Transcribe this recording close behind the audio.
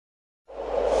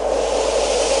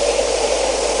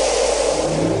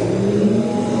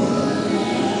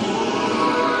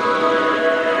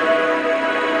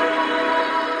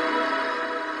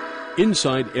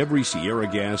Inside every Sierra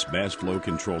Gas mass flow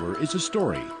controller is a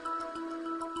story.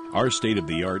 Our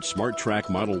state-of-the-art SmartTrack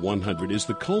Model 100 is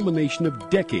the culmination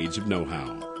of decades of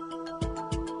know-how.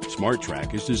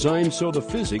 SmartTrack is designed so the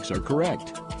physics are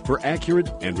correct. For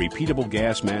accurate and repeatable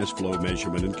gas mass flow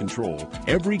measurement and control,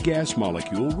 every gas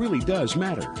molecule really does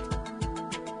matter.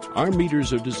 Our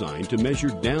meters are designed to measure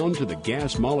down to the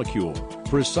gas molecule,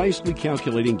 precisely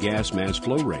calculating gas mass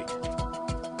flow rate.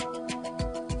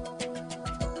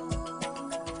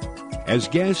 As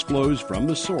gas flows from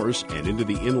the source and into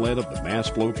the inlet of the mass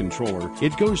flow controller,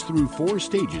 it goes through 4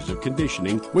 stages of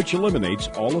conditioning, which eliminates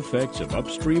all effects of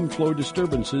upstream flow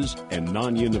disturbances and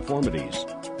non-uniformities.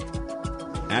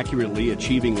 Accurately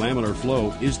achieving laminar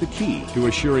flow is the key to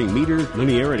assuring meter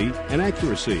linearity and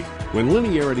accuracy. When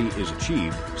linearity is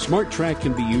achieved, SmartTrack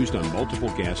can be used on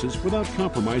multiple gases without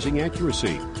compromising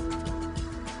accuracy.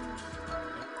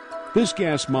 This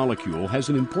gas molecule has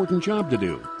an important job to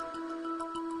do.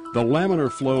 The laminar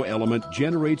flow element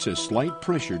generates a slight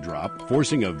pressure drop,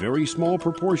 forcing a very small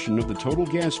proportion of the total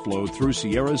gas flow through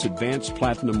Sierra's advanced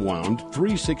platinum-wound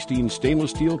 316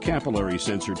 stainless steel capillary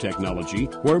sensor technology,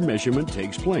 where measurement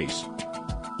takes place.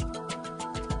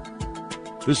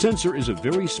 The sensor is a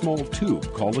very small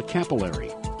tube called a capillary.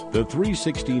 The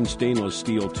 316 stainless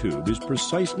steel tube is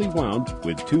precisely wound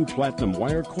with 2 platinum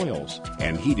wire coils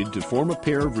and heated to form a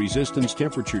pair of resistance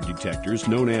temperature detectors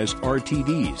known as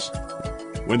RTDs.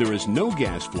 When there is no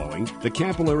gas flowing, the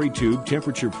capillary tube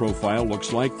temperature profile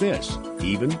looks like this,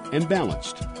 even and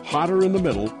balanced, hotter in the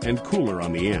middle and cooler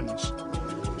on the ends.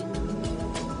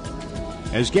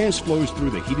 As gas flows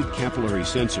through the heated capillary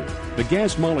sensor, the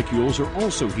gas molecules are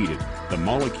also heated. The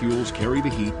molecules carry the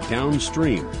heat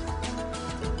downstream.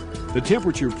 The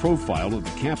temperature profile of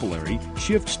the capillary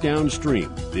shifts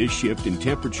downstream. This shift in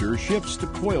temperature shifts the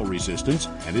coil resistance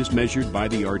and is measured by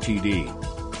the RTD.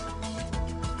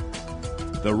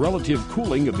 The relative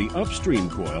cooling of the upstream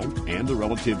coil and the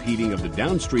relative heating of the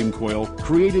downstream coil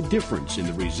create a difference in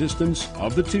the resistance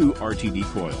of the 2 RTD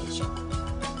coils.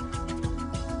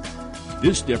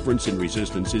 This difference in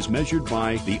resistance is measured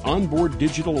by the onboard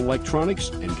digital electronics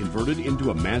and converted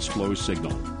into a mass flow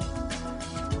signal.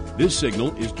 This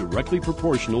signal is directly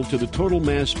proportional to the total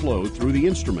mass flow through the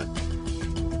instrument.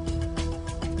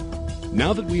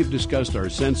 Now that we have discussed our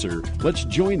sensor, let's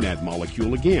join that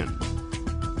molecule again.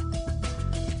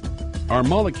 Our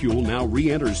molecule now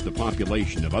re-enters the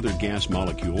population of other gas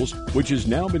molecules, which has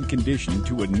now been conditioned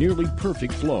to a nearly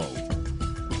perfect flow.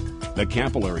 The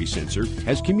capillary sensor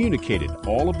has communicated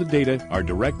all of the data our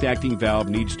direct acting valve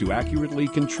needs to accurately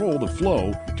control the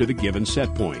flow to the given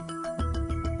set point.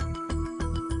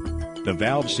 The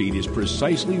valve seat is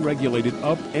precisely regulated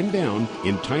up and down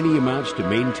in tiny amounts to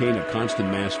maintain a constant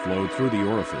mass flow through the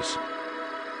orifice.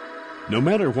 No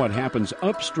matter what happens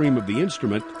upstream of the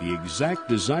instrument, the exact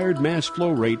desired mass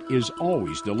flow rate is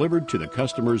always delivered to the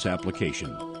customer's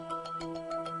application.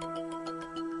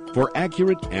 For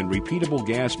accurate and repeatable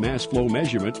gas mass flow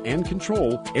measurement and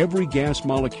control, every gas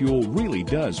molecule really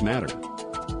does matter.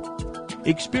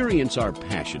 Experience our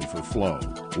passion for flow.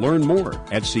 Learn more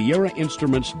at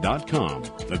SierraInstruments.com,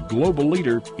 the global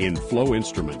leader in flow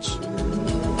instruments.